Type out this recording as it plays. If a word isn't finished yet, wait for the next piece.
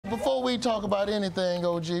we talk about anything,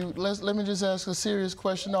 OG, let me just ask a serious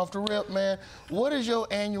question off the rip, man. What is your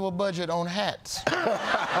annual budget on hats?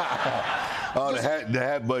 Oh, the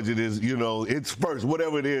hat budget is, you know, it's first,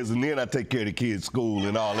 whatever it is, and then I take care of the kids' school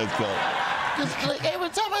and all that stuff. Just, like, every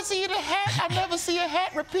time I see the hat, I never see a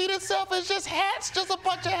hat repeat itself. It's just hats, just a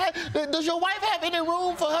bunch of hats. Does your wife have any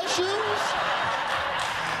room for her shoes?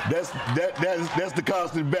 That's the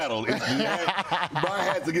constant battle. It's the my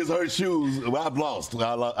hats against her shoes. Well, I've lost.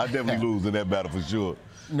 I definitely lose in that battle for sure.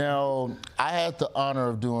 Now, I had the honor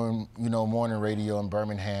of doing, you know, morning radio in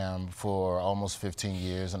Birmingham for almost 15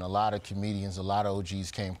 years, and a lot of comedians, a lot of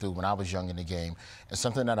OGs came through when I was young in the game. And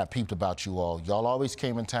something that I peeped about you all, y'all always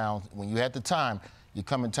came in town, when you had the time, you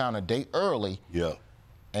come in town a day early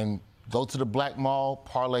and go to the Black Mall,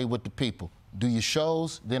 parlay with the people. Do your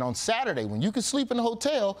shows, then on Saturday, when you can sleep in the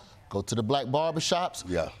hotel, go to the black barbershops,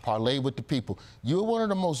 parlay with the people. You're one of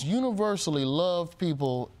the most universally loved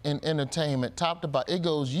people in entertainment, top to bottom. It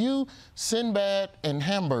goes you, Sinbad, and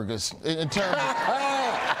hamburgers in terms of...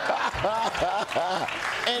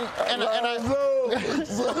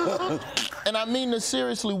 And I mean this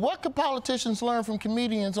seriously. What could politicians learn from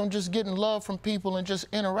comedians on just getting love from people and just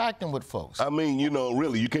interacting with folks? I mean, you know,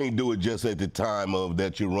 really, you can't do it just at the time of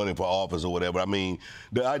that you're running for office or whatever. I mean,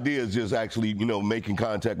 the idea is just actually, you know, making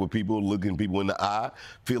contact with people, looking people in the eye,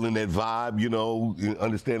 feeling that vibe, you know,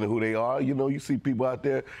 understanding who they are. You know, you see people out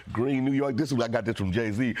there, green New York. This is, I got this from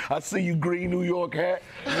Jay-Z. I see you, green New York hat.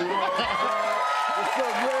 You know what's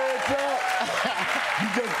up, Red Top? You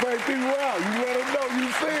just bring people out. You let them know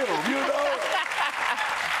you see them, you know?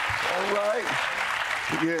 All right.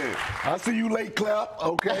 Yeah. I see you late clap.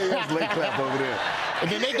 Okay, that's late clap over there. And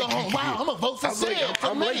then they go home, wow, I'm going to vote for Sid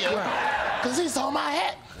for mayor because he saw my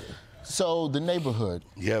hat. So the neighborhood.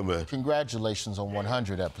 Yeah, man. Congratulations on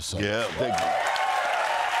 100 episodes. Yeah, thank you.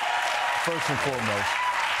 First and foremost.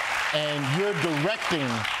 And you're directing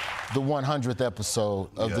the 100th episode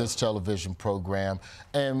of this television program.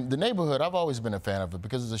 And the neighborhood, I've always been a fan of it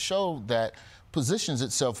because it's a show that positions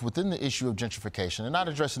itself within the issue of gentrification and not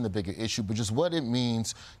addressing the bigger issue, but just what it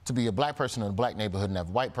means to be a black person in a black neighborhood and have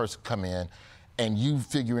a white person come in and you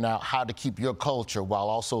figuring out how to keep your culture while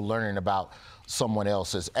also learning about someone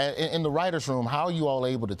else's. In the writer's room, how are you all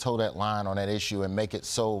able to toe that line on that issue and make it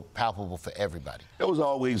so palpable for everybody? That was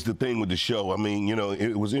always the thing with the show. I mean, you know,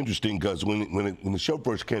 it was interesting because when the show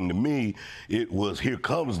first came to me, it was Here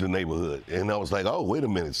Comes the Neighborhood. And I was like, oh, wait a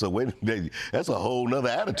minute. So wait a minute. That's a whole nother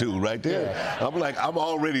attitude right there. Yeah. I'm like, I'm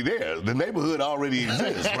already there. The neighborhood already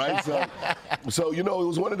exists, right? So, you know, it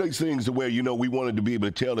was one of those things where, you know, we wanted to be able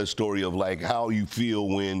to tell that story of like how you feel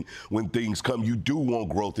when things come. You do want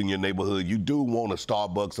growth in your neighborhood. You do want a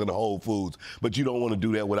Starbucks and a Whole Foods, but you don't want to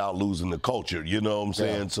do that without losing the culture. You know what I'm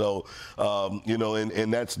saying? So, you know,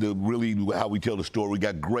 and that's really how we tell the story. We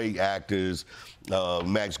got great actors.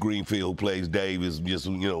 Max Greenfield, who plays Dave, is just,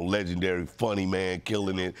 you know, legendary, funny man,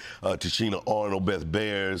 killing it. Tashina Arnold, Beth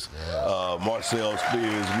Bears, Marcel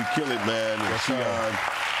Spears. We kill it, man. And Shion.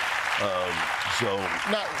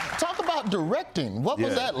 Now, talk about directing. What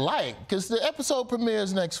was that like? Because the episode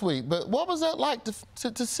premieres next week, but what was that like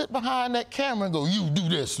to sit behind that camera and go, you do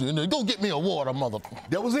this, and go get me a water, motherfucker?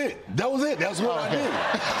 That was it. That was it. That's what I did.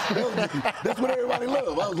 That's what everybody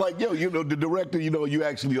loved. I was like, yo, you know, the director, you know, you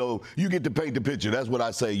actually, you get to paint the picture. That's what I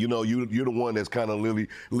say. You know, you're the one that's kind of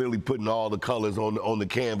literally putting all the colors on the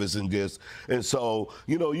canvas and so,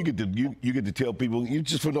 you know, you get to tell people, you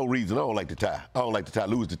just for no reason, I don't like the tie. I don't like the tie.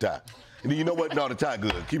 Lose the tie. And you know what? No, the tie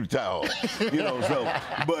good. Keep the tie on. You know, so,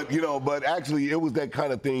 but actually it was that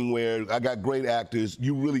kind of thing where I got great actors.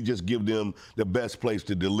 You really just give them the best place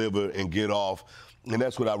to deliver and get off. And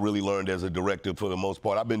that's what I really learned as a director for the most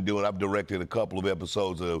part. I've directed a couple of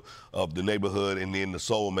episodes of The Neighborhood and then The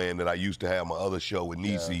Soul Man that I used to have my other show with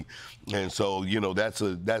Niecy. Yeah. And so, you know, that's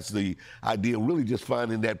the idea, really just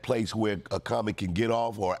finding that place where a comic can get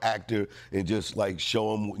off or actor and just like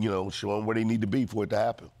show them where they need to be for it to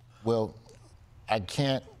happen. Well, I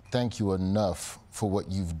can't thank you enough for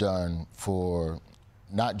what you've done for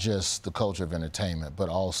not just the culture of entertainment, but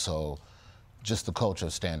also just the culture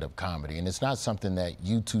of stand-up comedy. And it's not something that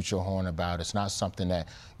you toot your horn about. It's not something that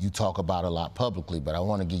you talk about a lot publicly, but I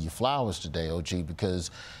want to give you flowers today, OG,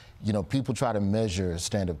 because, you know, people try to measure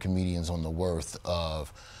stand-up comedians on the worth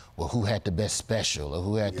of, well, who had the best special or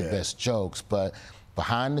who had the best jokes. But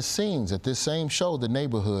behind the scenes at this same show, The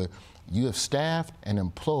Neighborhood, you have staffed and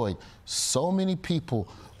employed so many people,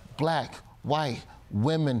 black, white,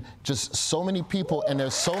 women, just so many people, and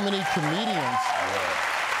there's so many comedians.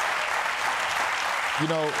 You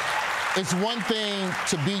know, It's one thing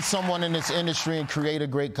to be someone in this industry and create a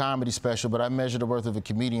great comedy special, but I measure the worth of a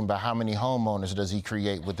comedian by how many homeowners does he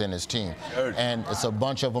create within his team. And it's a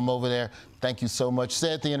bunch of them over there. Thank you so much.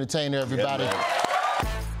 Cedric the Entertainer, everybody.